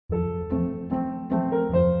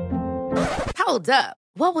Hold up.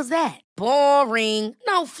 What was that? Boring.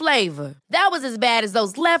 No flavor. That was as bad as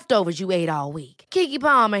those leftovers you ate all week. Keke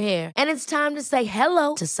Palmer here. And it's time to say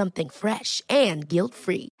hello to something fresh and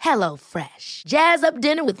guilt-free. Hello Fresh. Jazz up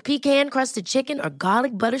dinner with pecan-crusted chicken or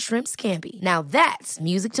garlic butter shrimp scampi. Now that's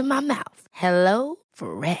music to my mouth. Hello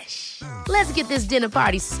Fresh. Let's get this dinner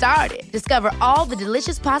party started. Discover all the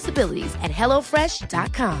delicious possibilities at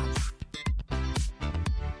hellofresh.com.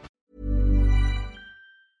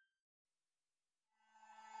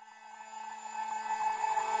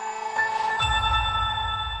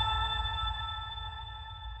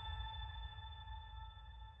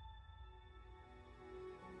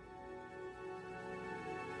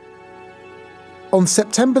 On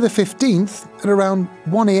September the 15th, at around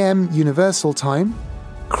 1 a.m. Universal Time,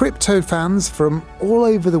 crypto fans from all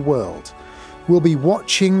over the world will be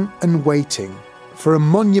watching and waiting for a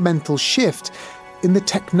monumental shift in the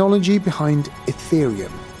technology behind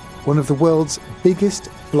Ethereum, one of the world's biggest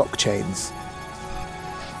blockchains.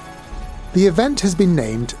 The event has been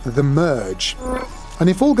named the Merge, and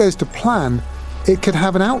if all goes to plan, it could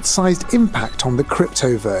have an outsized impact on the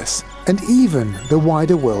cryptoverse and even the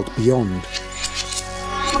wider world beyond.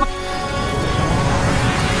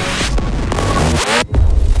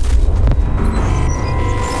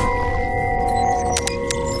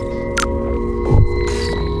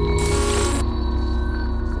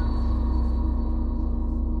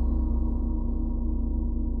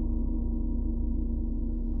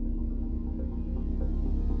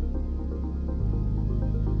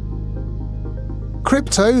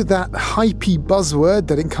 Crypto, that hypey buzzword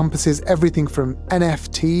that encompasses everything from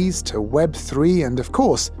NFTs to Web3 and, of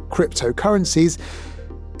course, cryptocurrencies,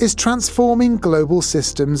 is transforming global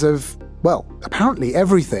systems of, well, apparently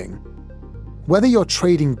everything. Whether you're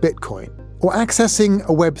trading Bitcoin or accessing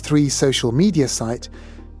a Web3 social media site,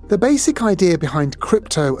 the basic idea behind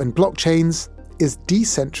crypto and blockchains is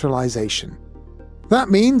decentralization. That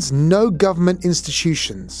means no government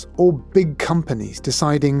institutions or big companies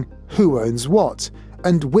deciding who owns what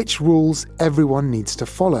and which rules everyone needs to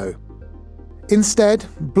follow. Instead,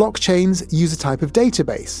 blockchains use a type of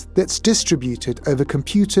database that's distributed over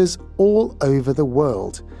computers all over the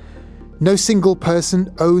world. No single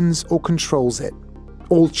person owns or controls it.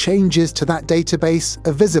 All changes to that database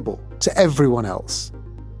are visible to everyone else.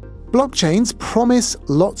 Blockchains promise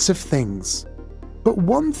lots of things, but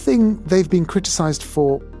one thing they've been criticised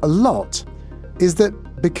for a lot is that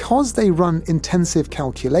because they run intensive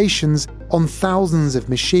calculations on thousands of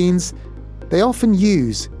machines, they often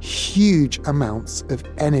use huge amounts of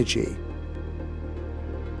energy.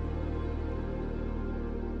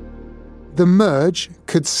 The merge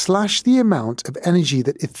could slash the amount of energy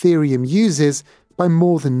that Ethereum uses by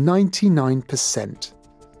more than 99%.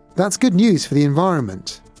 That's good news for the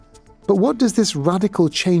environment. But what does this radical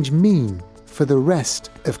change mean for the rest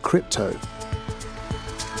of crypto?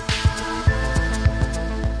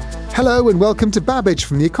 Hello and welcome to Babbage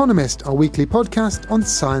from The Economist, our weekly podcast on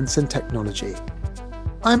science and technology.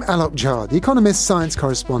 I'm Alok Jha, The Economist science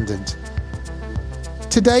correspondent.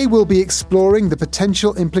 Today we'll be exploring the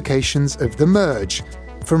potential implications of the merge,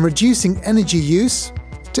 from reducing energy use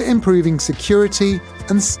to improving security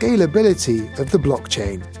and scalability of the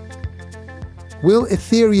blockchain. Will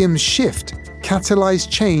Ethereum's shift catalyze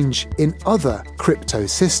change in other crypto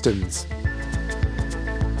systems?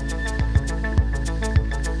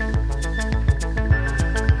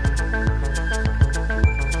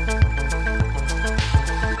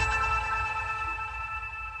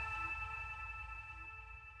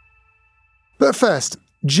 But first,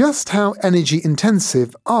 just how energy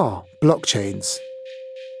intensive are blockchains?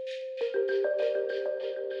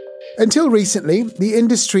 Until recently, the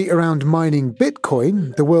industry around mining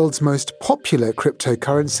Bitcoin, the world's most popular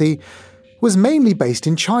cryptocurrency, was mainly based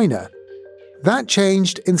in China. That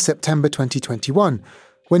changed in September 2021,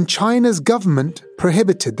 when China's government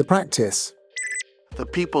prohibited the practice. The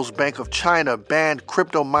People's Bank of China banned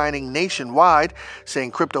crypto mining nationwide,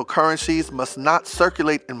 saying cryptocurrencies must not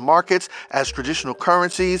circulate in markets as traditional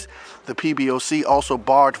currencies. The PBOC also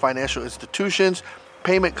barred financial institutions,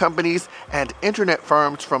 payment companies, and internet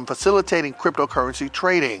firms from facilitating cryptocurrency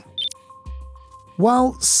trading.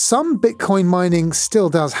 While some Bitcoin mining still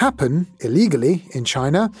does happen, illegally, in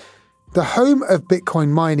China, the home of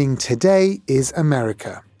Bitcoin mining today is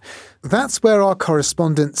America. That's where our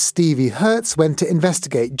correspondent Stevie Hertz went to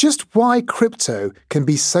investigate just why crypto can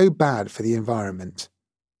be so bad for the environment.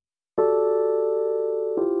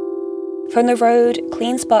 From the road,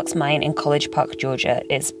 CleanSpark's mine in College Park, Georgia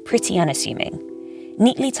is pretty unassuming.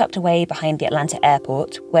 Neatly tucked away behind the Atlanta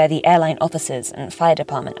airport, where the airline offices and fire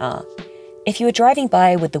department are. If you were driving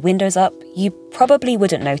by with the windows up, you probably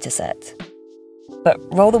wouldn't notice it. But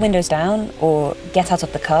roll the windows down or get out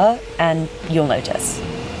of the car and you'll notice.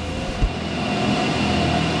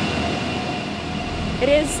 It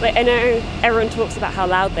is, I know everyone talks about how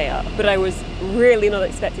loud they are, but I was really not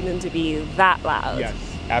expecting them to be that loud. Yes,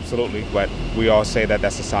 absolutely. But we all say that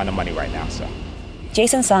that's a sign of money right now, so.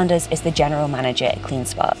 Jason Sanders is the general manager at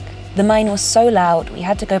CleanSpark. The mine was so loud, we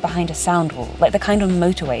had to go behind a sound wall, like the kind on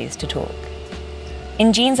motorways, to talk.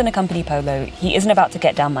 In jeans and a company polo, he isn't about to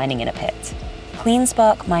get down mining in a pit.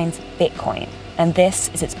 CleanSpark mines Bitcoin, and this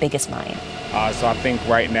is its biggest mine. So I think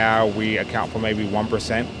right now we account for maybe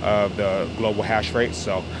 1% of the global hash rate.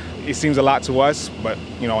 So it seems a lot to us, but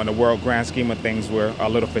in the world grand scheme of things, we're a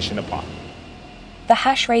little fish in the pond. The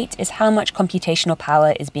hash rate is how much computational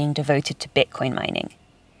power is being devoted to Bitcoin mining.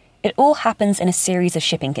 It all happens in a series of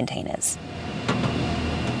shipping containers.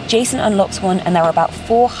 Jason unlocks one and there are about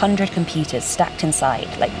 400 computers stacked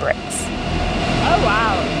inside like bricks. Oh,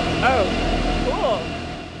 wow. Oh,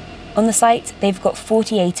 cool. On the site, they've got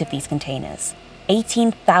 48 of these containers,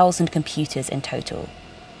 18,000 computers in total,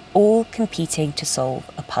 all competing to solve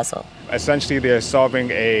a puzzle. Essentially, they're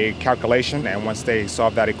solving a calculation, and once they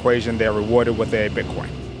solve that equation, they're rewarded with a Bitcoin.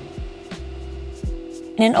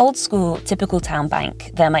 In an old-school, typical town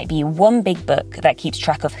bank, there might be one big book that keeps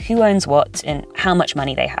track of who owns what and how much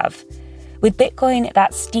money they have. With Bitcoin,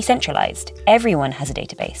 that's decentralized. Everyone has a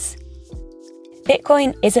database.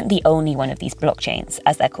 Bitcoin isn't the only one of these blockchains,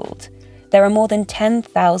 as they're called. There are more than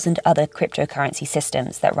 10,000 other cryptocurrency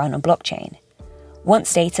systems that run on blockchain.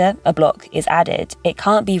 Once data, a block, is added, it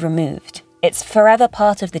can't be removed. It's forever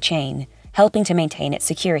part of the chain, helping to maintain its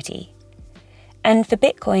security. And for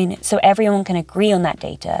Bitcoin, so everyone can agree on that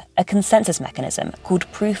data, a consensus mechanism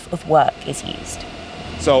called proof of work is used.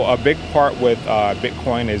 So a big part with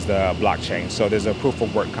Bitcoin is the blockchain. So there's a proof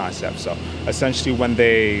of work concept. So essentially when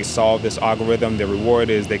they solve this algorithm, the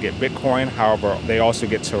reward is they get Bitcoin. However, they also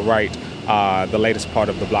get to write the latest part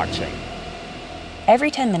of the blockchain.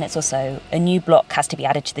 Every 10 minutes or so, a new block has to be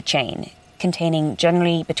added to the chain, containing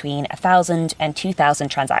generally between 1,000 and 2,000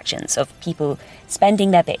 transactions of people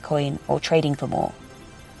spending their Bitcoin or trading for more.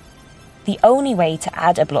 The only way to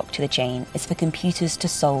add a block to the chain is for computers to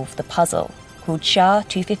solve the puzzle, called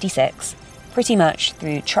SHA-256, pretty much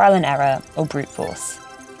through trial and error or brute force.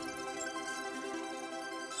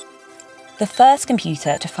 The first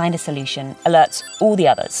computer to find a solution alerts all the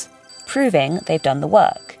others, proving they've done the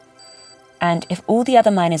work. And if all the other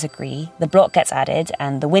miners agree, the block gets added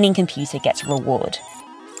and the winning computer gets a reward.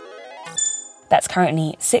 That's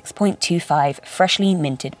currently 6.25 freshly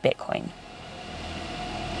minted Bitcoin.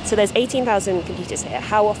 So there's 18,000 computers here.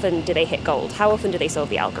 How often do they hit gold? How often do they solve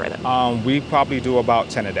the algorithm? We probably do about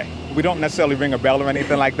 10 a day. We don't necessarily ring a bell or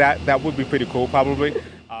anything like that. That would be pretty cool, probably.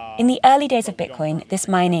 In the early days of Bitcoin, this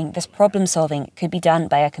mining, this problem solving could be done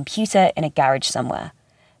by a computer in a garage somewhere.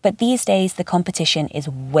 But these days, the competition is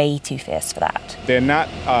way too fierce for that. They're not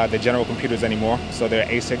the general computers anymore, so they're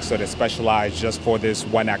ASICs, so they're specialized just for this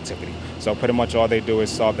one activity. So pretty much all they do is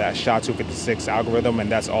solve that SHA-256 algorithm,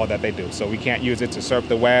 and that's all that they do. So we can't use it to surf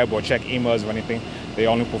the web or check emails or anything. They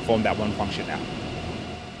only perform that one function now.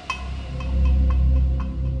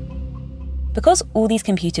 Because all these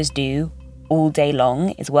computers do, all day long,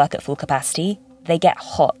 is work at full capacity, they get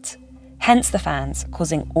hot. Hence the fans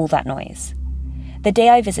causing all that noise. The day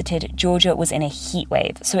I visited, Georgia was in a heat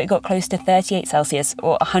wave, so it got close to 38 Celsius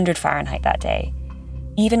or 100 Fahrenheit that day.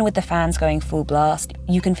 Even with the fans going full blast,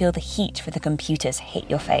 you can feel the heat for the computers hit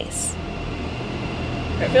your face.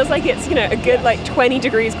 It feels like it's, a good 20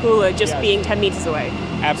 degrees cooler just being 10 meters away.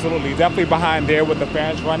 Absolutely. Definitely behind there with the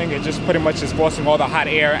fans running, it just pretty much is forcing all the hot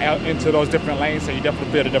air out into those different lanes, so you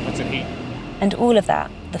definitely feel the difference in heat. And all of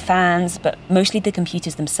that, the fans, but mostly the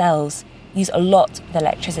computers themselves, use a lot of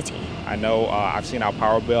electricity. I know I've seen our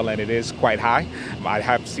power bill and it is quite high. I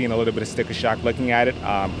have seen a little bit of sticker shock looking at it,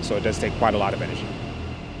 so it does take quite a lot of energy.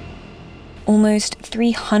 Almost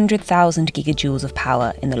 300,000 gigajoules of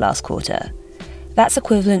power in the last quarter. That's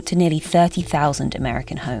equivalent to nearly 30,000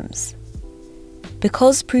 American homes.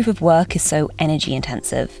 Because proof of work is so energy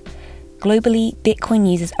intensive, globally, Bitcoin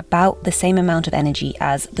uses about the same amount of energy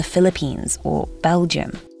as the Philippines or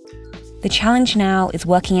Belgium. The challenge now is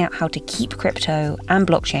working out how to keep crypto and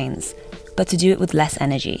blockchains, but to do it with less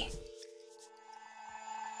energy.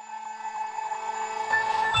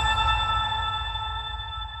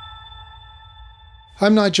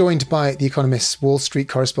 I'm now joined by The Economist's Wall Street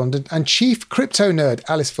correspondent and chief crypto nerd,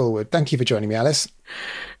 Alice Fulwood. Thank you for joining me, Alice.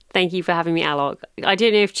 Thank you for having me, Alok. I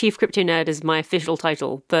don't know if chief crypto nerd is my official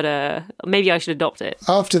title, but maybe I should adopt it.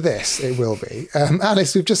 After this, it will be.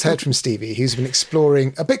 Alice, we've just heard from Stevie, who's been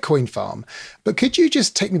exploring a Bitcoin farm. But could you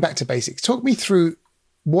just take me back to basics? Talk me through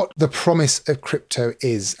what the promise of crypto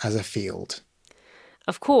is as a field.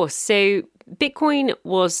 Of course. So Bitcoin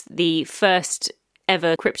was the first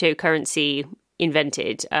ever cryptocurrency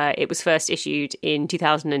invented. It was first issued in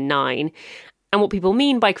 2009. And what people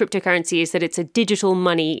mean by cryptocurrency is that it's a digital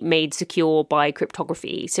money made secure by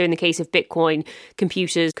cryptography. So in the case of Bitcoin,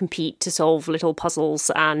 computers compete to solve little puzzles.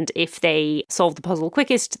 And if they solve the puzzle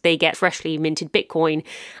quickest, they get freshly minted Bitcoin.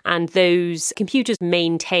 And those computers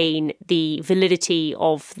maintain the validity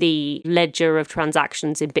of the ledger of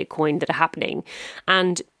transactions in Bitcoin that are happening.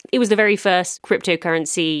 And it was the very first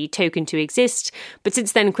cryptocurrency token to exist. But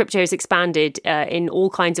since then, crypto has expanded in all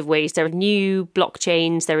kinds of ways. There are new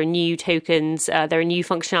blockchains, there are new tokens, there are new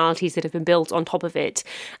functionalities that have been built on top of it.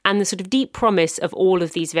 And the sort of deep promise of all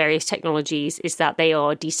of these various technologies is that they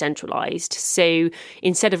are decentralized. So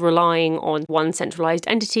instead of relying on one centralized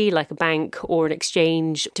entity like a bank or an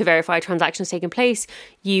exchange to verify transactions taking place,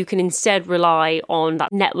 you can instead rely on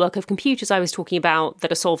that network of computers I was talking about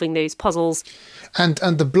that are solving those puzzles. And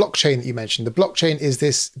the blockchain that you mentioned, the blockchain is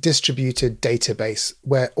this distributed database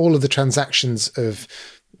where all of the transactions of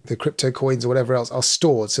the crypto coins or whatever else are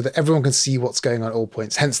stored so that everyone can see what's going on at all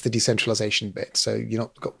points, hence the decentralization bit. So you're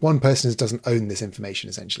not got one person who doesn't own this information,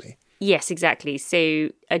 essentially. Yes, exactly. So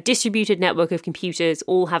a distributed network of computers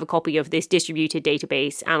all have a copy of this distributed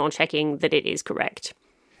database and are checking that it is correct.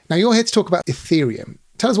 Now, you're here to talk about Ethereum.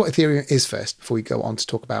 Tell us what Ethereum is first before we go on to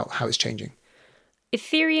talk about how it's changing.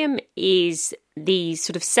 Ethereum is the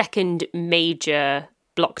sort of second major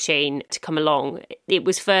blockchain to come along. It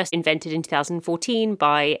was first invented in 2014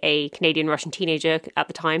 by a Canadian-Russian teenager at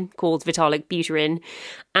the time called Vitalik Buterin.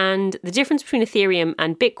 And the difference between Ethereum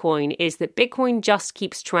and Bitcoin is that Bitcoin just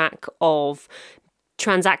keeps track of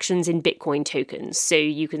transactions in Bitcoin tokens. So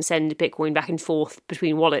you can send Bitcoin back and forth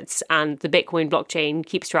between wallets, and the Bitcoin blockchain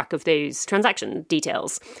keeps track of those transaction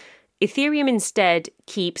details. Ethereum instead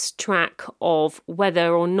keeps track of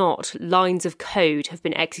whether or not lines of code have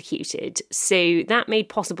been executed. So that made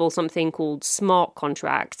possible something called smart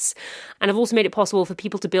contracts, and have also made it possible for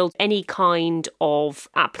people to build any kind of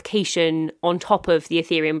application on top of the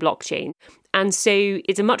Ethereum blockchain. And so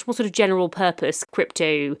it's a much more sort of general purpose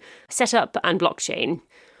crypto setup and blockchain.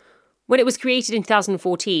 When it was created in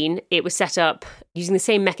 2014, it was set up using the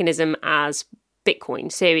same mechanism as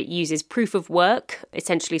Bitcoin. So it uses proof of work,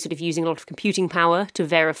 essentially sort of using a lot of computing power to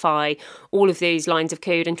verify all of those lines of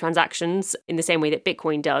code and transactions in the same way that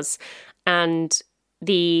Bitcoin does. And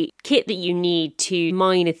the kit that you need to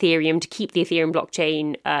mine Ethereum to keep the Ethereum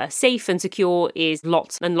blockchain safe and secure is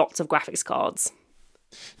lots and lots of graphics cards.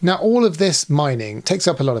 Now, all of this mining takes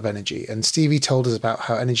up a lot of energy, and Stevie told us about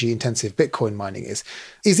how energy intensive Bitcoin mining is.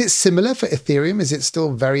 Is it similar for Ethereum? Is it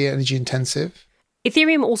still very energy intensive?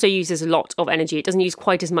 Ethereum also uses a lot of energy. It doesn't use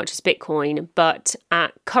quite as much as Bitcoin, but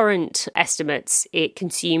at current estimates, it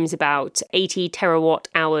consumes about 80 terawatt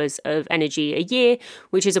hours of energy a year,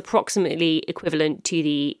 which is approximately equivalent to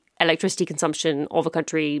the electricity consumption of a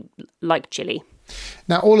country like Chile.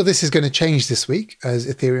 Now, all of this is going to change this week as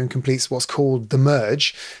Ethereum completes what's called the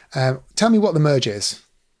merge. Tell me what the merge is.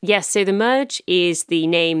 Yes, so the merge is the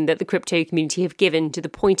name that the crypto community have given to the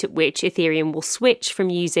point at which Ethereum will switch from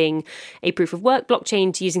using a proof of work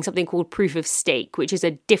blockchain to using something called proof of stake, which is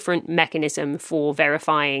a different mechanism for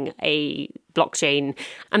verifying a blockchain.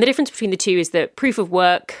 And the difference between the two is that proof of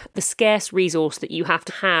work, the scarce resource that you have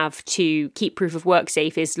to keep proof of work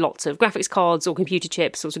safe is lots of graphics cards or computer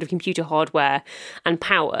chips or sort of computer hardware and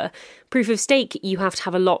power. Proof of stake, you have to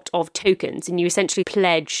have a lot of tokens, and you essentially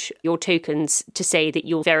pledge your tokens to say that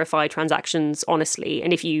you'll verify transactions honestly.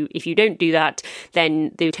 And if you don't do that,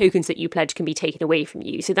 then the tokens that you pledge can be taken away from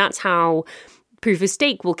you. So that's how proof of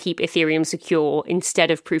stake will keep Ethereum secure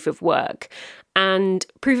instead of proof of work. And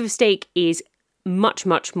proof of stake is much,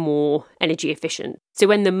 much more energy efficient. So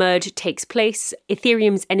when the merge takes place,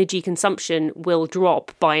 Ethereum's energy consumption will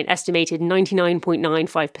drop by an estimated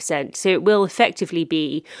 99.95%. So it will effectively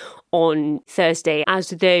be on Thursday as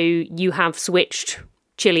though you have switched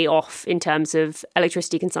Chile off in terms of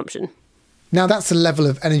electricity consumption. Now, that's the level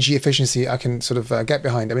of energy efficiency I can sort of get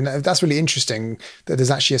behind. I mean, that's really interesting that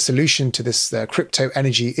there's actually a solution to this crypto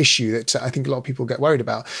energy issue that I think a lot of people get worried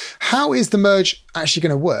about. How is the merge actually going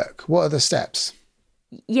to work? What are the steps?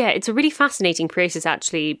 Yeah, it's a really fascinating process,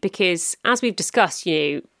 actually, because as we've discussed,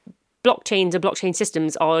 blockchains and blockchain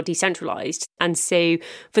systems are decentralized. And so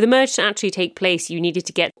for the merge to actually take place, you needed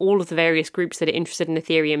to get all of the various groups that are interested in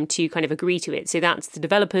Ethereum to kind of agree to it. So that's the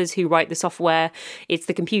developers who write the software. It's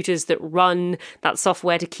the computers that run that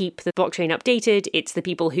software to keep the blockchain updated. It's the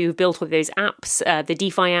people who've built all those apps, the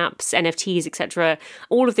DeFi apps, NFTs, etc.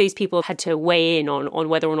 All of those people had to weigh in on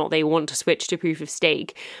whether or not they want to switch to proof of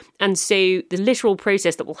stake. And so the literal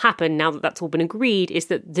process that will happen now that that's all been agreed is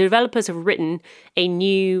that the developers have written a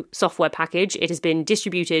new software package. It has been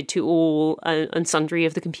distributed to all and sundry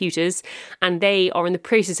of the computers, and they are in the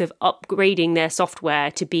process of upgrading their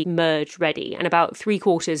software to be merge ready. And about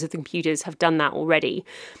 3/4 of the computers have done that already.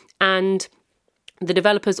 And the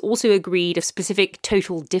developers also agreed a specific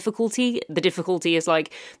total difficulty. The difficulty is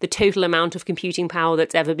like the total amount of computing power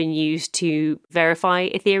that's ever been used to verify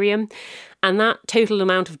Ethereum. And that total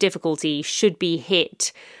amount of difficulty should be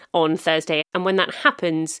hit on Thursday. And when that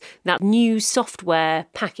happens, that new software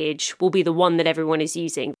package will be the one that everyone is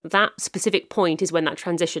using. That specific point is when that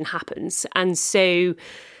transition happens. And so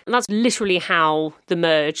that's literally how the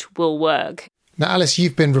merge will work. Now, Alice,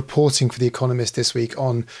 you've been reporting for The Economist this week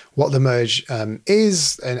on what the merge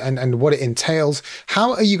is and what it entails.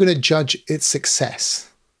 How are you going to judge its success?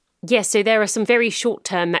 Yes, so there are some very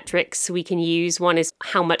short-term metrics we can use. One is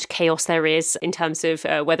how much chaos there is in terms of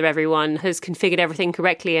whether everyone has configured everything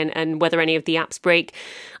correctly and whether any of the apps break.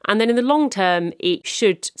 And then in the long term, it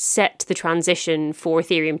should set the transition for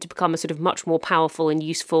Ethereum to become a sort of much more powerful and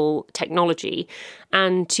useful technology.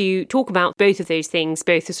 And to talk about both of those things,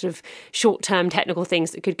 both the sort of short-term technical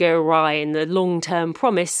things that could go awry and the long-term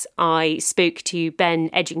promise, I spoke to Ben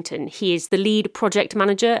Edgington. He is the lead project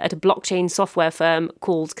manager at a blockchain software firm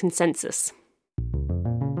called ConsenSys.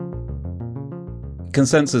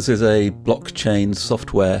 ConsenSys is a blockchain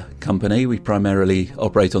software company. We primarily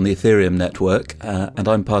operate on the Ethereum network, and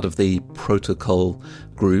I'm part of the protocol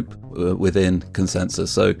group within ConsenSys.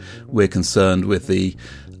 So we're concerned with the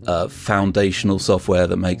foundational software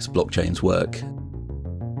that makes blockchains work.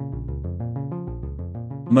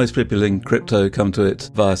 Most people in crypto come to it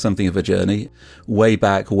via something of a journey. Way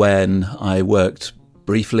back when I worked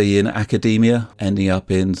briefly in academia, ending up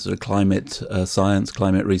in sort of climate science,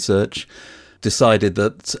 climate research, decided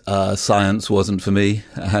that science wasn't for me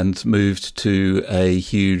and moved to a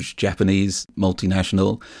huge Japanese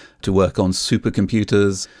multinational to work on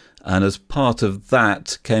supercomputers. And as part of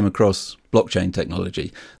that, came across blockchain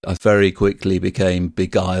technology. I very quickly became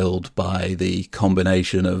beguiled by the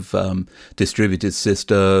combination of distributed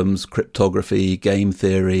systems, cryptography, game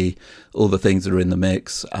theory, all the things that are in the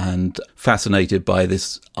mix, and fascinated by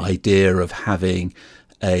this idea of having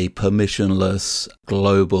a permissionless,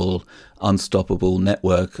 global, unstoppable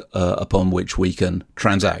network upon which we can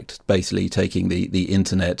transact, basically taking the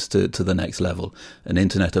internet to the next level. An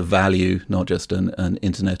internet of value, not just an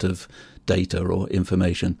internet of data or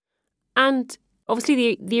information. And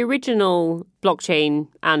obviously the original blockchain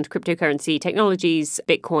and cryptocurrency technologies,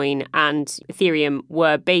 Bitcoin and Ethereum,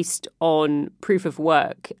 were based on proof of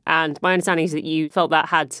work. And my understanding is that you felt that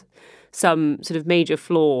had some sort of major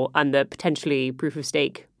flaw and that potentially proof of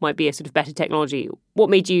stake might be a sort of better technology. What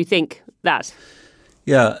made you think that?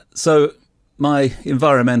 Yeah, so my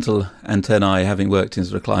environmental antennae, having worked in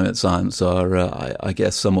sort of climate science, are, I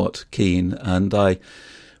guess, somewhat keen. And I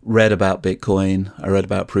read about Bitcoin, I read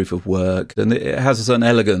about proof of work, and it has a certain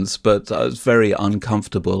elegance, but I was very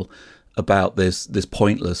uncomfortable about this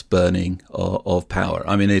pointless burning of power.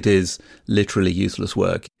 I mean, it is literally useless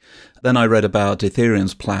work. Then I read about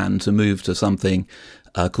Ethereum's plan to move to something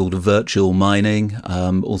called virtual mining,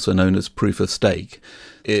 also known as proof of stake.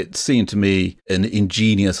 It seemed to me an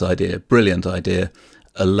ingenious idea, brilliant idea,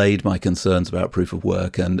 allayed my concerns about proof of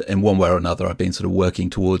work. And in one way or another, I've been sort of working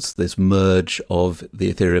towards this merge of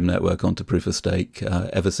the Ethereum network onto proof of stake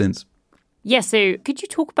ever since. Yes, so could you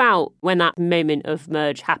talk about when that moment of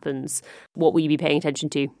merge happens? What will you be paying attention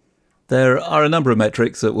to? There are a number of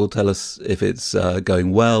metrics that will tell us if it's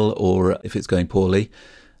going well or if it's going poorly.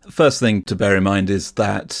 First thing to bear in mind is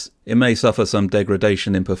that it may suffer some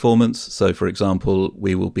degradation in performance. So, for example,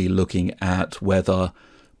 we will be looking at whether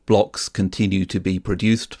blocks continue to be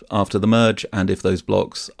produced after the merge and if those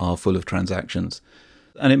blocks are full of transactions.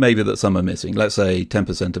 And it may be that some are missing. Let's say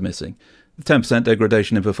 10% are missing. 10%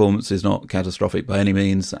 degradation in performance is not catastrophic by any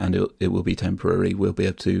means, and it will be temporary. We'll be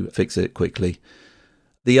able to fix it quickly.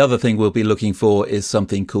 The other thing we'll be looking for is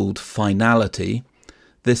something called finality.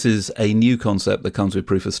 This is a new concept that comes with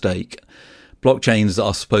proof of stake. Blockchains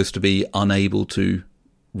are supposed to be unable to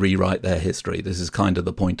rewrite their history. This is kind of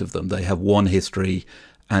the point of them. They have one history,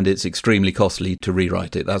 and it's extremely costly to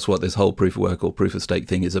rewrite it. That's what this whole proof of work or proof of stake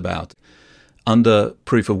thing is about. Under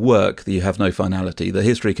proof of work, you have no finality. The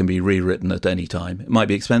history can be rewritten at any time. It might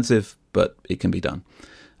be expensive, but it can be done.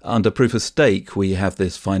 Under proof of stake, we have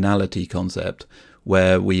this finality concept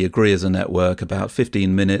where we agree as a network about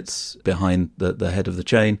 15 minutes behind the head of the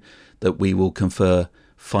chain that we will confer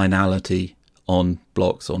finality on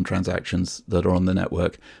blocks, on transactions that are on the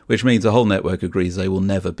network, which means the whole network agrees they will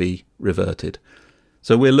never be reverted.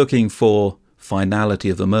 So we're looking for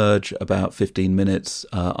finality of the merge about 15 minutes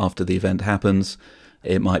after the event happens.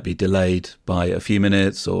 It might be delayed by a few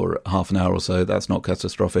minutes or half an hour or so. That's not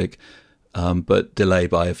catastrophic, but delay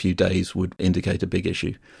by a few days would indicate a big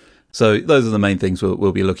issue. So those are the main things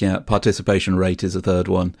we'll be looking at. Participation rate is a third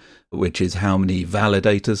one, which is how many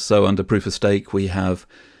validators. So under proof of stake, we have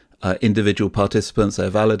individual participants,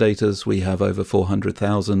 they're validators. We have over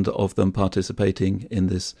 400,000 of them participating in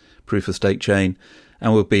this proof of stake chain.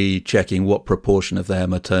 And we'll be checking what proportion of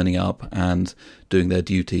them are turning up and doing their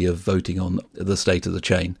duty of voting on the state of the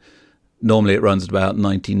chain. Normally it runs at about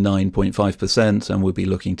 99.5%, and we'll be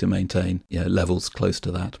looking to maintain levels close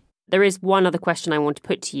to that. There is one other question I want to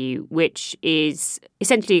put to you, which is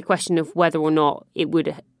essentially a question of whether or not it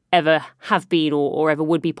would ever have been or ever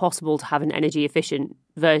would be possible to have an energy efficient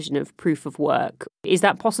version of proof of work. Is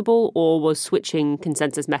that possible, or was switching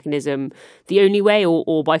consensus mechanism the only way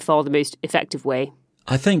or by far the most effective way?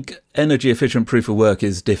 I think energy efficient proof of work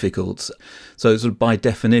is difficult. So sort of by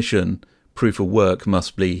definition, proof of work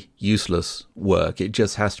must be useless work. It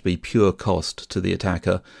just has to be pure cost to the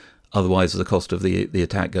attacker. Otherwise, the cost of the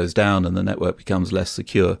attack goes down and the network becomes less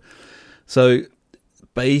secure. So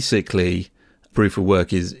basically, proof of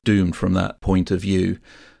work is doomed from that point of view.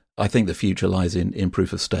 I think the future lies in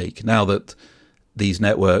proof of stake. Now that these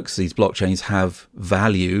networks, these blockchains have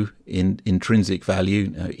value, intrinsic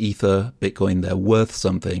value, Ether, Bitcoin, they're worth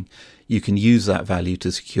something, you can use that value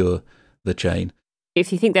to secure the chain.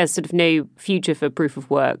 If you think there's sort of no future for proof of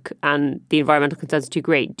work and the environmental concerns are too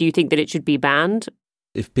great, do you think that it should be banned?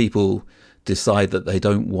 If people decide that they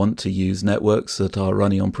don't want to use networks that are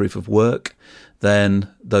running on proof of work, then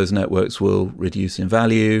those networks will reduce in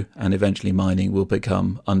value and eventually mining will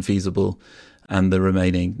become unfeasible and the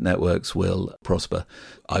remaining networks will prosper.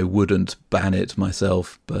 I wouldn't ban it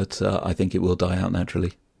myself, but I think it will die out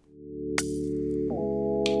naturally.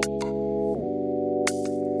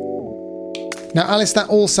 Now, Alice, that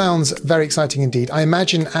all sounds very exciting indeed. I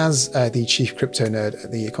imagine as the chief crypto nerd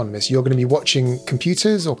at The Economist, you're going to be watching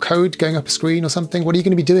computers or code going up a screen or something. What are you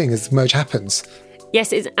going to be doing as the merge happens?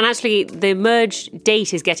 Yes, and actually the merge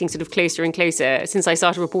date is getting sort of closer and closer. Since I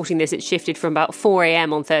started reporting this, it's shifted from about 4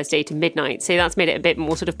 a.m. on Thursday to midnight. So that's made it a bit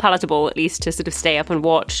more sort of palatable, at least, to sort of stay up and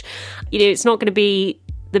watch. It's not going to be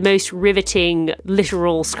the most riveting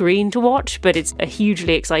literal screen to watch, but it's a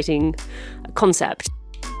hugely exciting concept.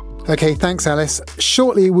 Okay, thanks, Alice.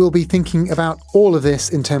 Shortly, we'll be thinking about all of this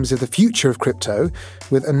in terms of the future of crypto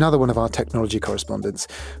with another one of our technology correspondents.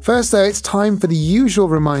 First, though, it's time for the usual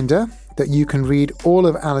reminder that you can read all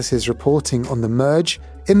of Alice's reporting on the merge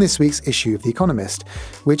in this week's issue of The Economist,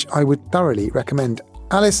 which I would thoroughly recommend.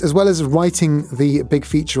 Alice, as well as writing the big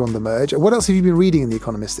feature on the merge, what else have you been reading in The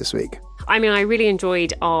Economist this week? I mean, I really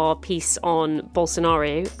enjoyed our piece on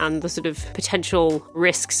Bolsonaro and the sort of potential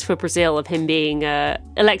risks for Brazil of him being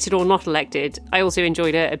elected or not elected. I also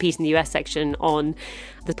enjoyed a piece in the US section on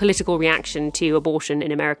the political reaction to abortion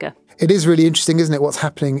in America. It is really interesting, isn't it, what's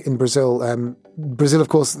happening in Brazil? Brazil, of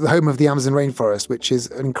course, the home of the Amazon rainforest, which is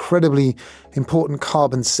an incredibly important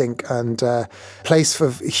carbon sink and place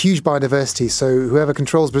for huge biodiversity. So whoever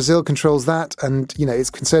controls Brazil controls that. And, it's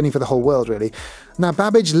concerning for the whole world, really. Now,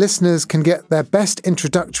 Babbage listeners can get their best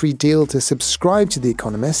introductory deal to subscribe to The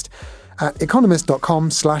Economist at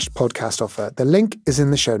economist.com/podcast offer. The link is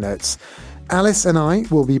in the show notes. Alice and I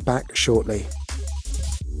will be back shortly.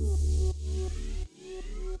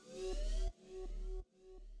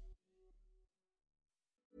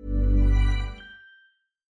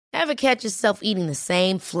 Ever catch yourself eating the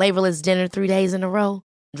same flavorless dinner 3 days in a row?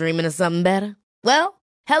 Dreaming of something better? Well,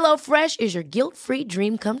 HelloFresh is your guilt-free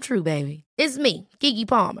dream come true, baby. It's me, Keke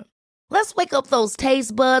Palmer. Let's wake up those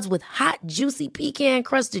taste buds with hot, juicy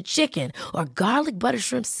pecan-crusted chicken or garlic butter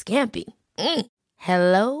shrimp scampi.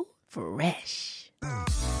 Hello Fresh.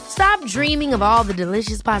 Stop dreaming of all the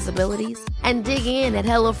delicious possibilities and dig in at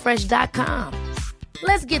HelloFresh.com.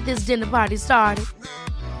 Let's get this dinner party started.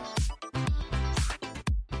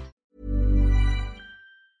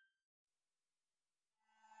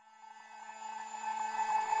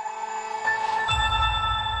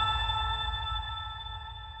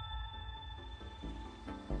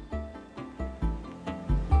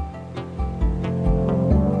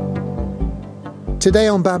 Today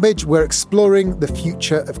on Babbage, we're exploring the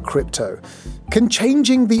future of crypto. Can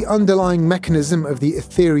changing the underlying mechanism of the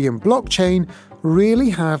Ethereum blockchain really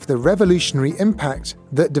have the revolutionary impact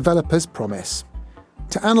that developers promise?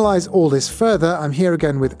 To analyse all this further, I'm here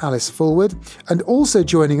again with Alice Fulwood, and also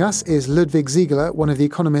joining us is Ludwig Siegele, one of the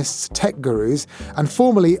Economist's tech gurus, and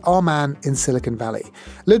formerly our man in Silicon Valley.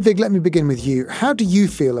 Ludwig, let me begin with you. How do you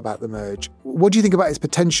feel about the merge? What do you think about its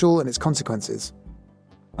potential and its consequences?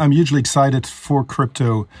 I'm hugely excited for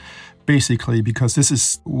crypto, basically, because this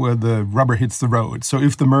is where the rubber hits the road. So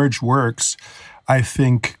if the merge works, I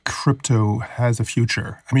think crypto has a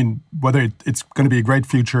future. I mean, whether it's going to be a great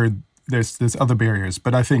future, there's other barriers.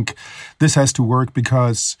 But I think this has to work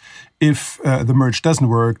because if the merge doesn't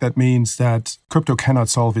work, that means that crypto cannot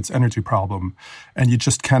solve its energy problem. And you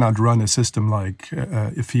just cannot run a system like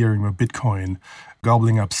Ethereum or Bitcoin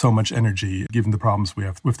gobbling up so much energy, given the problems we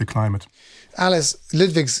have with the climate. Alice,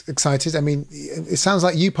 Ludwig's excited. I mean, it sounds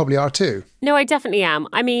like you probably are too. No, I definitely am.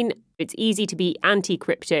 I mean, it's easy to be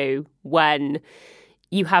anti-crypto when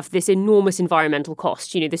you have this enormous environmental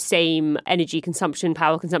cost, the same energy consumption,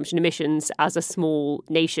 power consumption, emissions as a small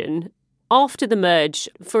nation. After the merge,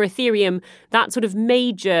 for Ethereum, that sort of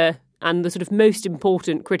major and the sort of most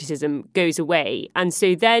important criticism goes away. And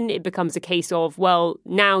so then it becomes a case of, well,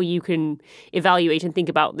 now you can evaluate and think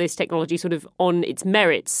about this technology sort of on its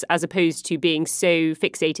merits as opposed to being so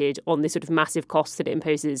fixated on the sort of massive costs that it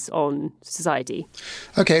imposes on society.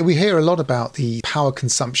 Okay, we hear a lot about the power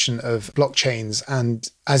consumption of blockchains. And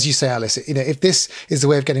as you say, Alice, if this is the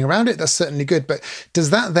way of getting around it, that's certainly good. But does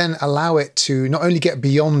that then allow it to not only get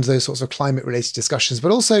beyond those sorts of climate-related discussions,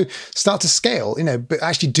 but also start to scale, but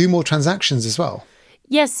actually do more transactions as well?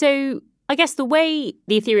 Yes, so I guess the way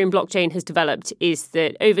the Ethereum blockchain has developed is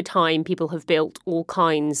that over time, people have built all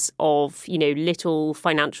kinds of, little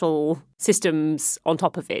financial systems on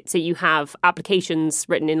top of it. So you have applications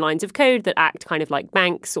written in lines of code that act kind of like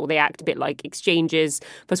banks, or they act a bit like exchanges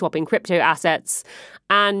for swapping crypto assets.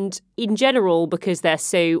 And in general, because they're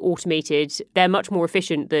so automated, they're much more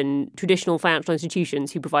efficient than traditional financial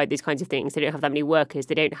institutions who provide these kinds of things. They don't have that many workers.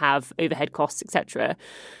 They don't have overhead costs, etc.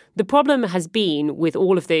 The problem has been with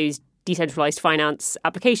all of those decentralized finance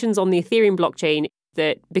applications on the Ethereum blockchain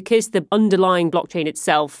that because the underlying blockchain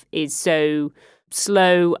itself is so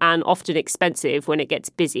slow and often expensive when it gets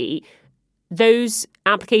busy, those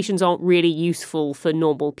applications aren't really useful for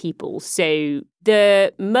normal people. So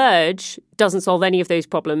the merge doesn't solve any of those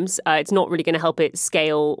problems. It's not really going to help it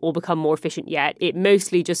scale or become more efficient yet. It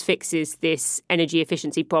mostly just fixes this energy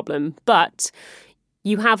efficiency problem. But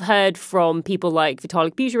you have heard from people like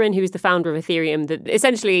Vitalik Buterin, who is the founder of Ethereum, that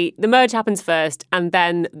essentially the merge happens first, and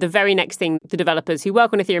then the very next thing the developers who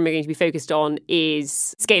work on Ethereum are going to be focused on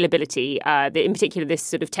is scalability. In particular, this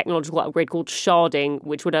sort of technological upgrade called sharding,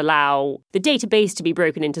 which would allow the database to be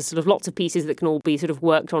broken into sort of lots of pieces that can all be sort of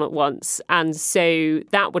worked on at once. And so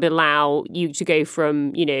that would allow you to go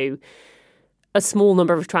from, a small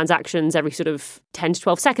number of transactions every sort of 10 to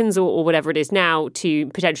 12 seconds or whatever it is now to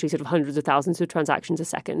potentially sort of hundreds of thousands of transactions a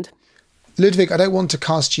second. Ludwig, I don't want to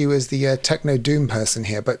cast you as the techno-doom person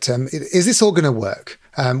here, but is this all going to work?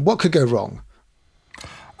 What could go wrong?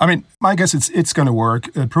 I mean, I guess it's going to work.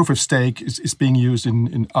 Proof of stake is being used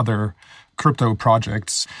in other crypto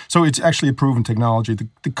projects. So it's actually a proven technology.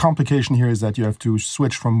 The complication here is that you have to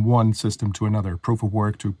switch from one system to another, proof of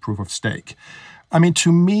work to proof of stake. I mean,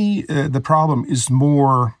 to me, the problem is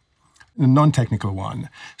more a non-technical one.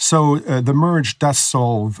 So the merge does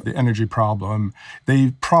solve the energy problem.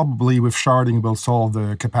 They probably, with sharding, will solve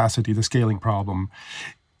the capacity, the scaling problem.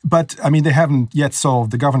 But, I mean, they haven't yet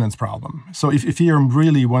solved the governance problem. So if Ethereum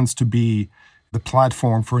really wants to be the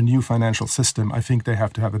platform for a new financial system, I think they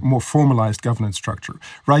have to have a more formalized governance structure.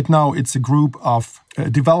 Right now, it's a group of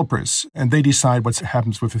developers, and they decide what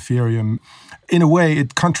happens with Ethereum. In a way,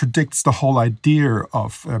 it contradicts the whole idea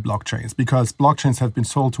of blockchains, because blockchains have been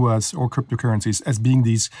sold to us, or cryptocurrencies, as being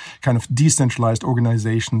these kind of decentralized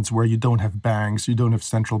organizations where you don't have banks, you don't have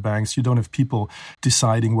central banks, you don't have people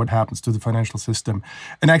deciding what happens to the financial system.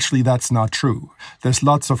 And actually, that's not true. There's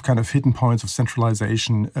lots of kind of hidden points of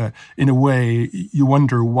centralization. In a way, you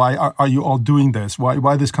wonder, why are you all doing this?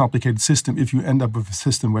 Why this complicated system if you end up with a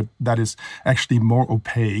system where that is actually more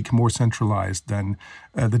opaque, more centralized than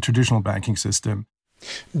the traditional banking system?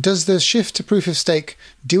 Does the shift to proof of stake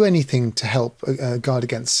do anything to help guard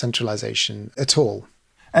against centralization at all?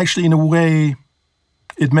 Actually, in a way,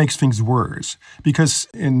 it makes things worse, because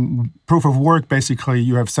in proof of work, basically,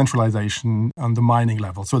 you have centralization on the mining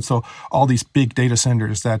level. So all these big data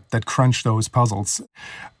centers that crunch those puzzles.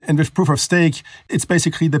 And with proof of stake, it's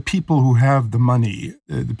basically the people who have the money,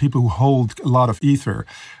 the people who hold a lot of ether.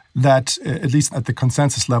 that, at least at the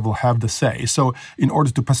consensus level, have the say. So in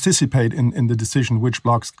order to participate in the decision which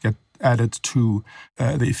blocks get added to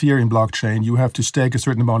the Ethereum blockchain, you have to stake a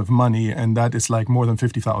certain amount of money, and that is like more than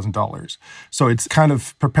 $50,000. So it kind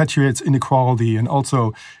of perpetuates inequality, and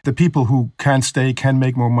also the people who can stake can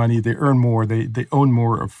make more money, they earn more, they own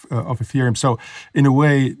more of Ethereum. So in a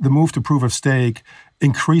way, the move to proof of stake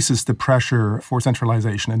increases the pressure for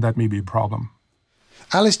centralization, and that may be a problem.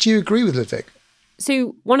 Alice, do you agree with Ludwig?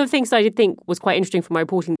 So one of the things that I did think was quite interesting from my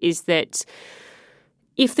reporting is that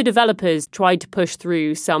if the developers tried to push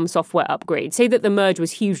through some software upgrade, say that the merge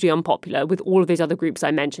was hugely unpopular with all of those other groups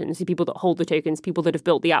I mentioned, so people that hold the tokens, people that have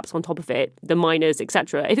built the apps on top of it, the miners,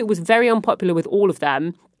 etc. If it was very unpopular with all of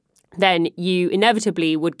them, then you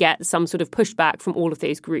inevitably would get some sort of pushback from all of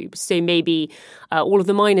those groups. So maybe all of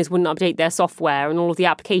the miners wouldn't update their software, and all of the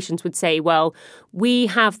applications would say, well, we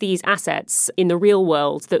have these assets in the real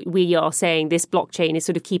world that we are saying this blockchain is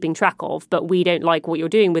sort of keeping track of, but we don't like what you're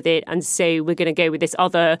doing with it, and so we're going to go with this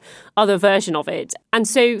other version of it. And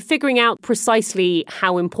so figuring out precisely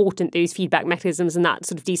how important those feedback mechanisms and that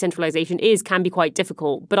sort of decentralization is can be quite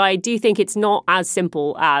difficult. But I do think it's not as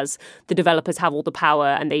simple as the developers have all the power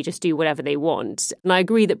and they just do whatever they want. And I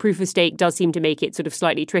agree that proof of stake does seem to make it sort of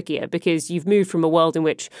slightly trickier, because you've moved from a world in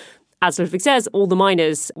which, as Ludwig says, all the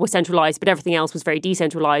miners were centralized, but everything else was very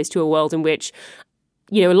decentralized, to a world in which,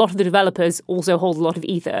 you know, a lot of the developers also hold a lot of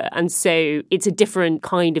ether. And so it's a different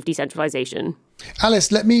kind of decentralization.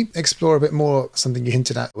 Alice, let me explore a bit more something you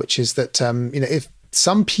hinted at, which is that, if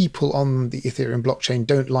some people on the Ethereum blockchain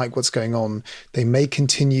don't like what's going on, they may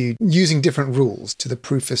continue using different rules to the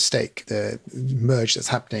proof of stake, the merge that's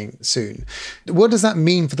happening soon. What does that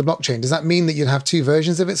mean for the blockchain? Does that mean that you'd have two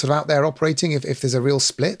versions of it sort of out there operating if there's a real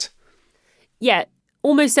split? Yeah,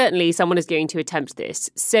 almost certainly someone is going to attempt this.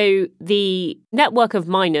 So the network of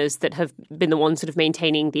miners that have been the ones sort of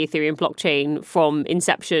maintaining the Ethereum blockchain from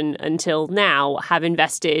inception until now have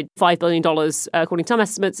invested $5 billion, according to some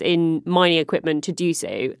estimates, in mining equipment to do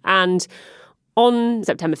so. And on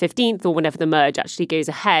September 15th, or whenever the merge actually goes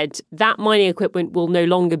ahead, that mining equipment will no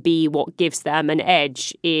longer be what gives them an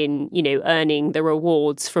edge in, earning the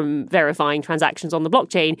rewards from verifying transactions on the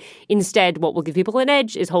blockchain. Instead, what will give people an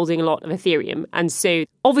edge is holding a lot of Ethereum. And so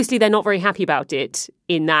obviously they're not very happy about it,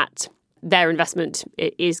 in that their investment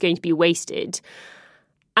is going to be wasted.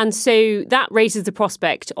 And so that raises the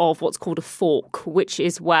prospect of what's called a fork, which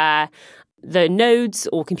is where the nodes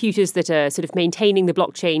or computers that are sort of maintaining the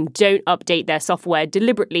blockchain don't update their software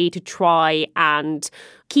deliberately to try and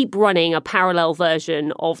keep running a parallel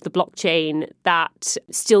version of the blockchain that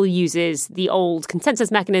still uses the old consensus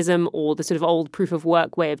mechanism or the sort of old proof of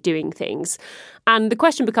work way of doing things. And the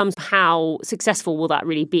question becomes, how successful will that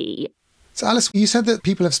really be? So Alice, you said that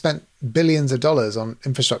people have spent billions of dollars on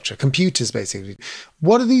infrastructure, computers basically.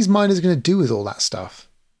 What are these miners going to do with all that stuff?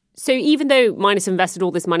 So even though miners have invested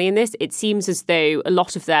all this money in this, it seems as though a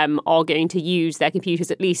lot of them are going to use their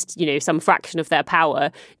computers, at least, some fraction of their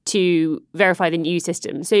power, to verify the new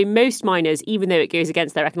system. So most miners, even though it goes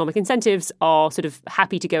against their economic incentives, are sort of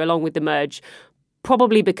happy to go along with the merge,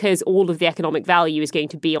 probably because all of the economic value is going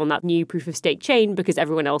to be on that new proof of stake chain, because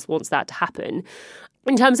everyone else wants that to happen.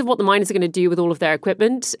 In terms of what the miners are going to do with all of their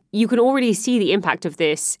equipment, you can already see the impact of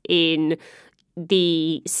this in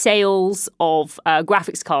the sales of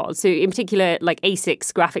graphics cards. So in particular, like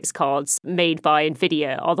ASICs graphics cards made by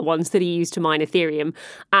NVIDIA are the ones that are used to mine Ethereum.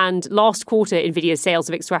 And last quarter, NVIDIA's sales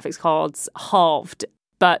of its graphics cards halved.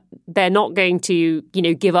 But they're not going to,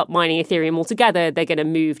 give up mining Ethereum altogether. They're going to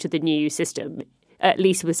move to the new system, at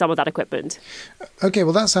least with some of that equipment. Okay,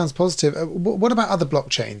 well, that sounds positive. What about other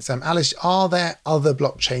blockchains? Alice, are there other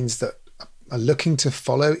blockchains that are looking to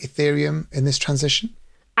follow Ethereum in this transition?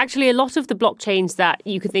 Actually, a lot of the blockchains that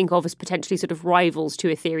you could think of as potentially sort of rivals to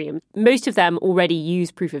Ethereum, most of them already use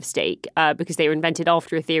proof of stake because they were invented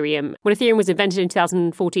after Ethereum. When Ethereum was invented in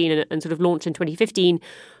 2014 and sort of launched in 2015,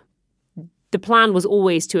 the plan was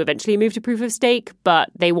always to eventually move to proof of stake, but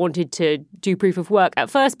they wanted to do proof of work at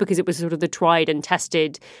first because it was sort of the tried and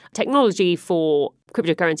tested technology for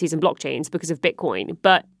cryptocurrencies and blockchains because of Bitcoin.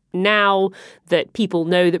 But now that people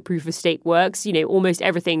know that proof of stake works, almost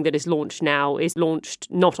everything that is launched now is launched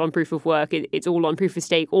not on proof of work. It's all on proof of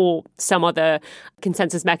stake or some other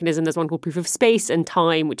consensus mechanism. There's one called proof of space and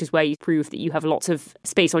time, which is where you prove that you have lots of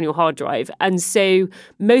space on your hard drive. And so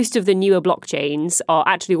most of the newer blockchains are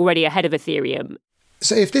actually already ahead of Ethereum.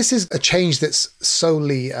 So if this is a change that's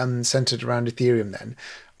solely centered around Ethereum, then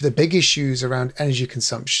the big issues around energy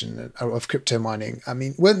consumption of crypto mining,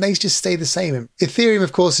 won't they just stay the same? Ethereum,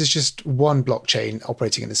 of course, is just one blockchain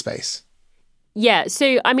operating in the space. Yeah.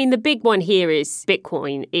 So, the big one here is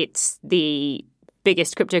Bitcoin. It's the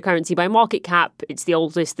biggest cryptocurrency by market cap. It's the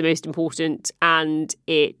oldest, the most important, and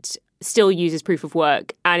it still uses proof of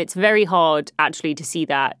work. And it's very hard actually to see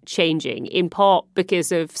that changing, in part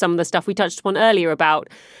because of some of the stuff we touched upon earlier about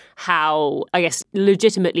how, I guess,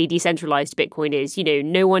 legitimately decentralized Bitcoin is.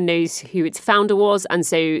 No one knows who its founder was. And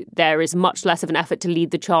so there is much less of an effort to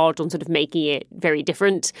lead the charge on sort of making it very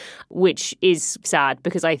different, which is sad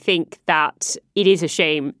because I think that it is a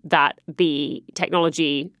shame that the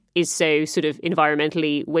technology is so sort of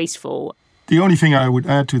environmentally wasteful. The only thing I would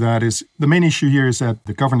add to that is the main issue here is that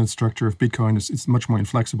the governance structure of Bitcoin is much more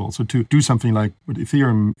inflexible. So to do something like what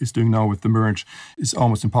Ethereum is doing now with the merge is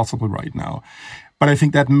almost impossible right now. But I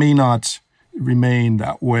think that may not remain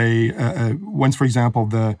that way. Once, for example,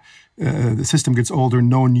 the system gets older,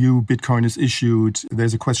 no new Bitcoin is issued.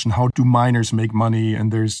 There's a question, how do miners make money?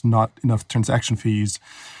 And there's not enough transaction fees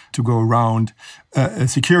to go around.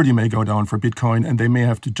 Security may go down for Bitcoin, and they may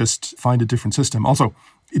have to just find a different system. Also,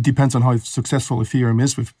 it depends on how successful Ethereum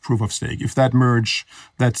is with proof of stake. If that merge,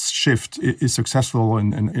 that shift is successful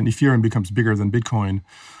and Ethereum becomes bigger than Bitcoin,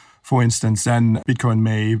 for instance, then Bitcoin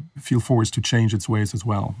may feel forced to change its ways as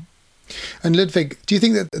well. And Ludwig, do you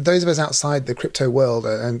think that those of us outside the crypto world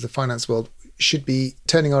and the finance world should be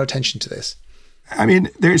turning our attention to this? I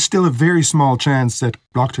mean, there is still a very small chance that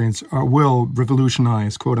blockchains will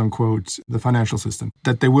revolutionize, quote unquote, the financial system,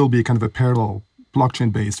 that there will be kind of a parallel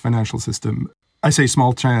blockchain-based financial system. I say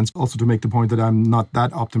small chance also to make the point that I'm not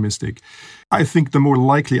that optimistic. I think the more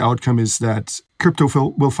likely outcome is that crypto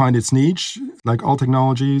will find its niche. Like all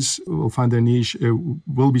technologies will find their niche, it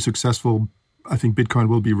will be successful. I think Bitcoin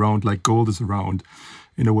will be around like gold is around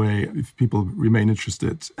in a way if people remain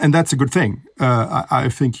interested. And that's a good thing. I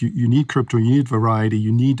think you need crypto, you need variety,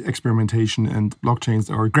 you need experimentation, and blockchains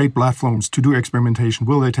are great platforms to do experimentation.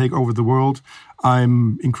 Will they take over the world?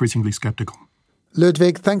 I'm increasingly skeptical.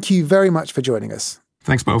 Ludwig, thank you very much for joining us.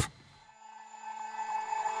 Thanks both.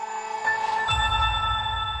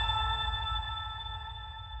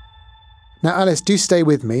 Now, Alice, do stay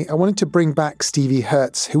with me. I wanted to bring back Stevie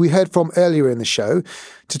Hertz, who we heard from earlier in the show,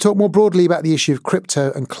 to talk more broadly about the issue of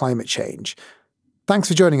crypto and climate change. Thanks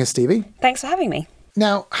for joining us, Stevie. Thanks for having me.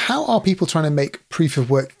 Now, how are people trying to make proof of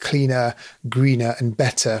work cleaner, greener, and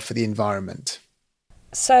better for the environment?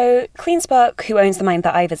 So CleanSpark, who owns the mine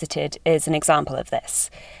that I visited, is an example of this.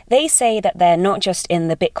 They say that they're not just in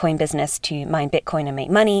the Bitcoin business to mine Bitcoin and make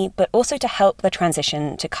money, but also to help the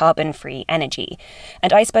transition to carbon-free energy.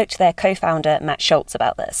 And I spoke to their co-founder, Matt Schultz,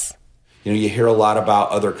 about this. You hear a lot about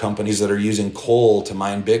other companies that are using coal to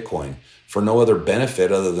mine Bitcoin for no other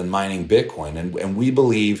benefit other than mining Bitcoin. And we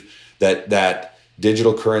believe that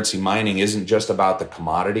digital currency mining isn't just about the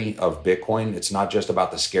commodity of Bitcoin. It's not just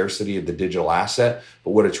about the scarcity of the digital asset,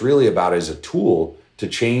 but what it's really about is a tool to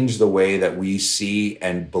change the way that we see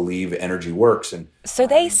and believe energy works. And so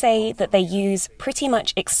they say that they use pretty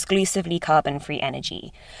much exclusively carbon-free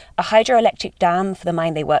energy. A hydroelectric dam for the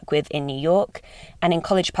mine they work with in New York, and in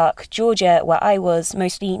College Park, Georgia, where I was,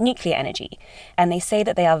 mostly nuclear energy. And they say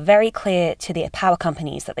that they are very clear to the power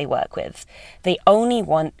companies that they work with. They only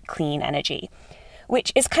want clean energy.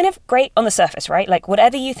 Which is kind of great on the surface, right? Like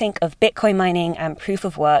whatever you think of Bitcoin mining and proof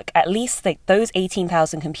of work, at least those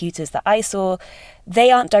 18,000 computers that I saw, they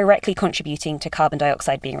aren't directly contributing to carbon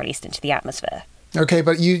dioxide being released into the atmosphere. Okay,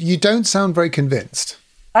 but you don't sound very convinced.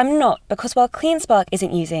 I'm not, because while CleanSpark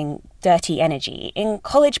isn't using dirty energy, in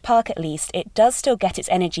College Park at least, it does still get its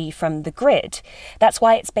energy from the grid. That's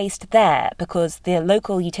why it's based there, because the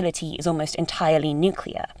local utility is almost entirely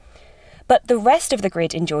nuclear. But the rest of the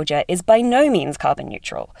grid in Georgia is by no means carbon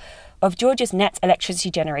neutral. Of Georgia's net electricity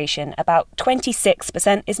generation, about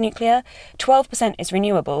 26% is nuclear, 12% is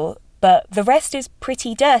renewable, but the rest is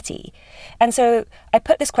pretty dirty. And so I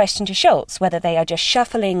put this question to Schultz, whether they are just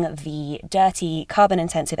shuffling the dirty,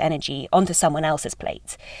 carbon-intensive energy onto someone else's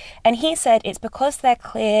plate. And he said it's because they're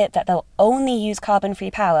clear that they'll only use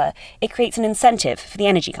carbon-free power, it creates an incentive for the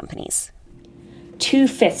energy companies.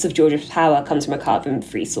 2/5 of Georgia's power comes from a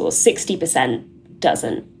carbon-free source, 60%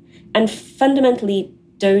 doesn't. And fundamentally,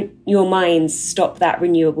 don't your mines stop that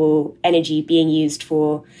renewable energy being used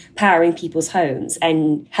for powering people's homes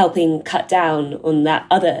and helping cut down on that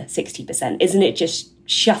other 60%? Isn't it just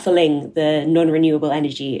shuffling the non-renewable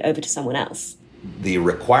energy over to someone else? The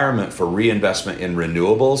requirement for reinvestment in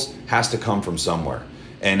renewables has to come from somewhere.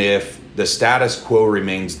 And if the status quo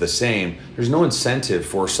remains the same, there's no incentive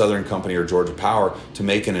for Southern Company or Georgia Power to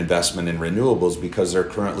make an investment in renewables because they're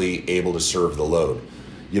currently able to serve the load.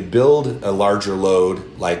 You build a larger load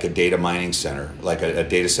like a data mining center, like a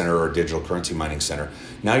data center or a digital currency mining center.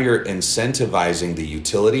 Now you're incentivizing the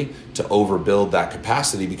utility to overbuild that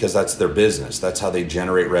capacity because that's their business. That's how they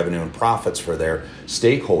generate revenue and profits for their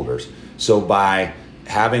stakeholders. So by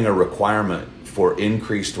having a requirement for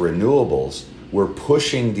increased renewables, we're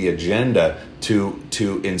pushing the agenda to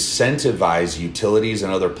incentivize utilities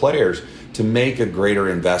and other players to make a greater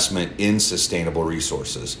investment in sustainable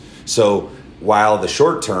resources. So while the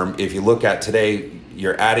short term, if you look at today,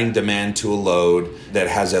 you're adding demand to a load that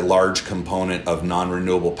has a large component of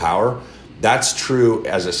non-renewable power, that's true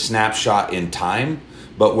as a snapshot in time.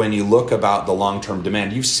 But when you look about the long-term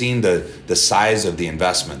demand, you've seen the size of the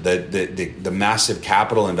investment, the massive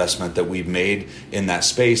capital investment that we've made in that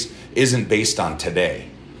space isn't based on today.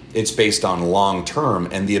 It's based on long-term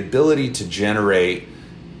and the ability to generate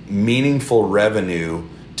meaningful revenue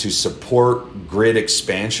to support grid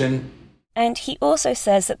expansion. And he also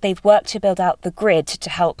says that they've worked to build out the grid to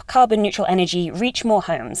help carbon-neutral energy reach more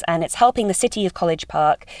homes, and it's helping the city of College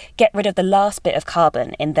Park get rid of the last bit of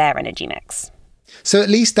carbon in their energy mix. So at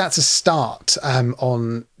least that's a start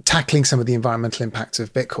on tackling some of the environmental impacts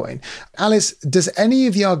of Bitcoin. Alice, does any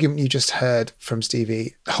of the argument you just heard from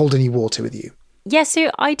Stevie hold any water with you? Yeah, so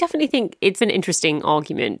I definitely think it's an interesting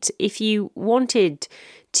argument. If you wanted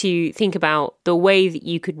to think about the way that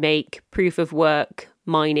you could make proof of work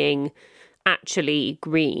mining actually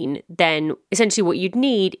green, then essentially what you'd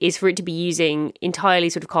need is for it to be using entirely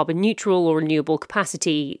sort of carbon neutral or renewable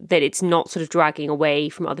capacity that it's not sort of dragging away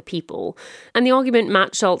from other people. And the argument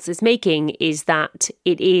Matt Schultz is making is that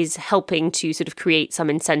it is helping to sort of create some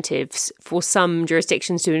incentives for some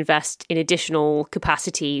jurisdictions to invest in additional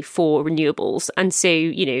capacity for renewables. And so,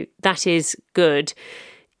 that is good.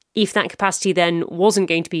 If that capacity then wasn't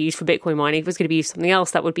going to be used for Bitcoin mining, if it was going to be used for something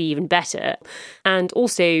else, that would be even better. And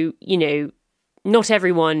also, not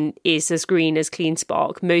everyone is as green as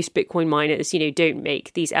CleanSpark. Most Bitcoin miners, don't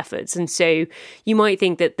make these efforts. And so you might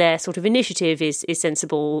think that their sort of initiative is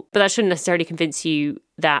sensible, but that shouldn't necessarily convince you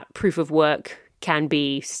that proof of work can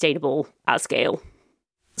be sustainable at scale.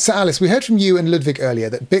 So Alice, we heard from you and Ludwig earlier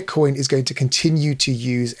that Bitcoin is going to continue to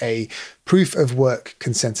use a proof of work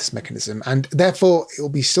consensus mechanism, and therefore it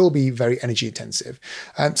will still be very energy intensive.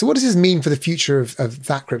 So what does this mean for the future of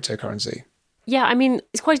that cryptocurrency? Yeah, I mean,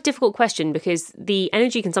 it's quite a difficult question because the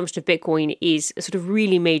energy consumption of Bitcoin is a sort of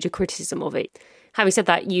really major criticism of it. Having said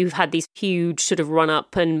that, you've had these huge sort of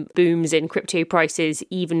run-up and booms in crypto prices,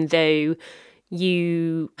 even though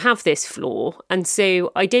you have this flaw. And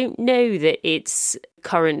so I don't know that its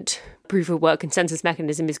current proof of work consensus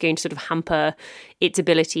mechanism is going to sort of hamper its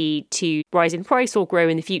ability to rise in price or grow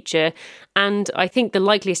in the future. And I think the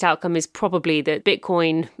likeliest outcome is probably that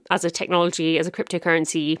Bitcoin as a technology, as a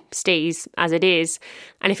cryptocurrency, stays as it is.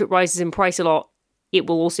 And if it rises in price a lot, it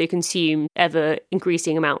will also consume ever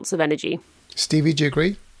increasing amounts of energy. Stevie, do you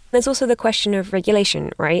agree? There's also the question of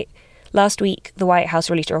regulation, right? Last week, the White House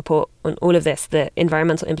released a report on all of this, the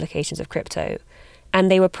environmental implications of crypto,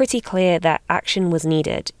 and they were pretty clear that action was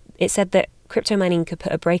needed. It said that crypto mining could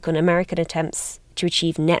put a brake on American attempts to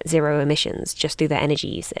achieve net zero emissions just through their energy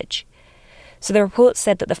usage. So the report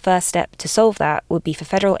said that the first step to solve that would be for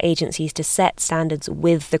federal agencies to set standards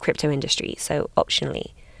with the crypto industry, so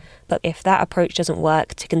optionally. But if that approach doesn't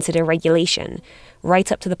work, to consider regulation, right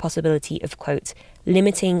up to the possibility of, quote,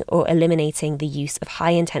 limiting or eliminating the use of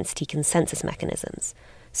high-intensity consensus mechanisms.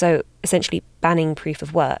 So essentially banning proof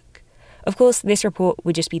of work. Of course, this report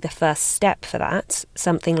would just be the first step for that.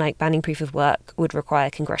 Something like banning proof of work would require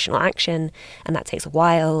congressional action, and that takes a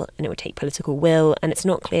while, and it would take political will, and it's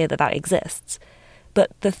not clear that that exists.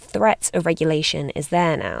 But the threat of regulation is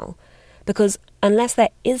there now, because unless there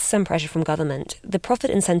is some pressure from government, the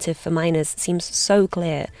profit incentive for miners seems so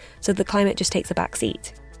clear, so the climate just takes a back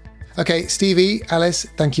seat. Okay, Stevie, Alice,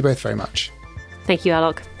 thank you both very much. Thank you,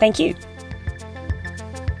 Alok. Thank you.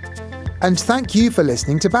 And thank you for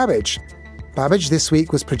listening to Babbage. Babbage this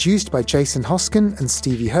week was produced by Jason Hoskin and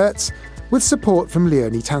Stevie Hertz, with support from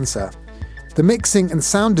Leonie Tanser. The mixing and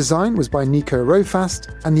sound design was by Nico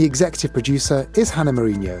Rofast, and the executive producer is Hannah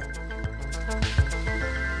Mourinho.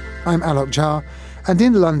 I'm Alok Jha, and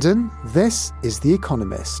in London, this is The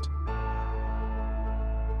Economist.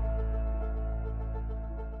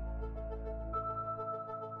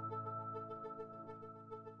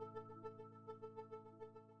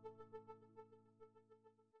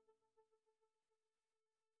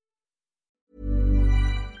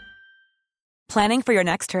 Planning for your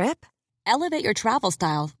next trip? Elevate your travel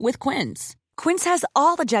style with Quince. Quince has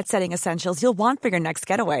all the jet-setting essentials you'll want for your next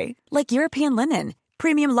getaway, like European linen,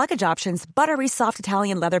 premium luggage options, buttery soft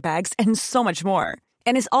Italian leather bags, and so much more.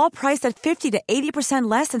 And is all priced at 50 to 80%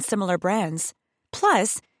 less than similar brands.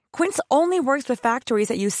 Plus, Quince only works with factories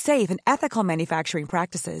that use safe and ethical manufacturing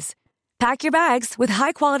practices. Pack your bags with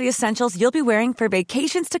high-quality essentials you'll be wearing for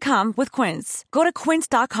vacations to come with Quince. Go to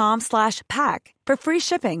quince.com/pack for free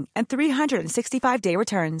shipping and 365-day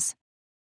returns.